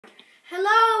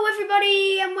Hello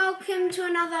everybody and welcome to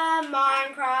another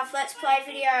Minecraft Let's Play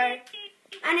video.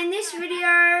 And in this video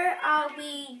I'll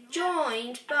be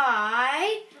joined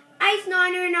by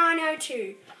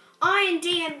 890902, Iron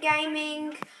DM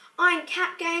Gaming, Iron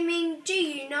Cat Gaming,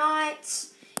 G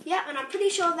Unites, yeah, and I'm pretty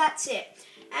sure that's it.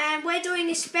 And we're doing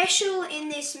a special in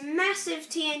this massive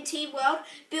TNT world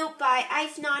built by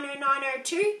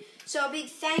 890902. So a big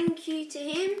thank you to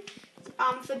him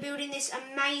for building this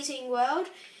amazing world.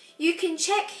 You can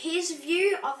check his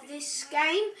view of this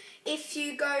game if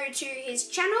you go to his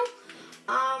channel.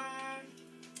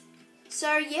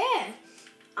 So yeah,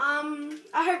 I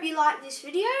hope you like this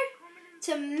video. It's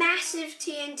a massive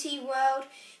TNT world.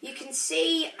 You can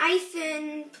see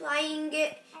Ethan playing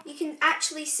it. You can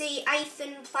actually see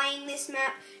Ethan playing this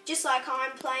map just like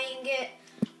I'm playing it.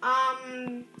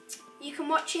 You can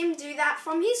watch him do that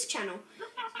from his channel.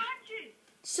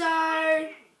 So, oh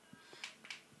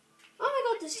my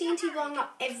god, there's TNT blowing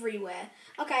up everywhere.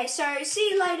 Okay, so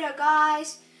see you later,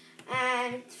 guys.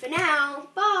 And for now,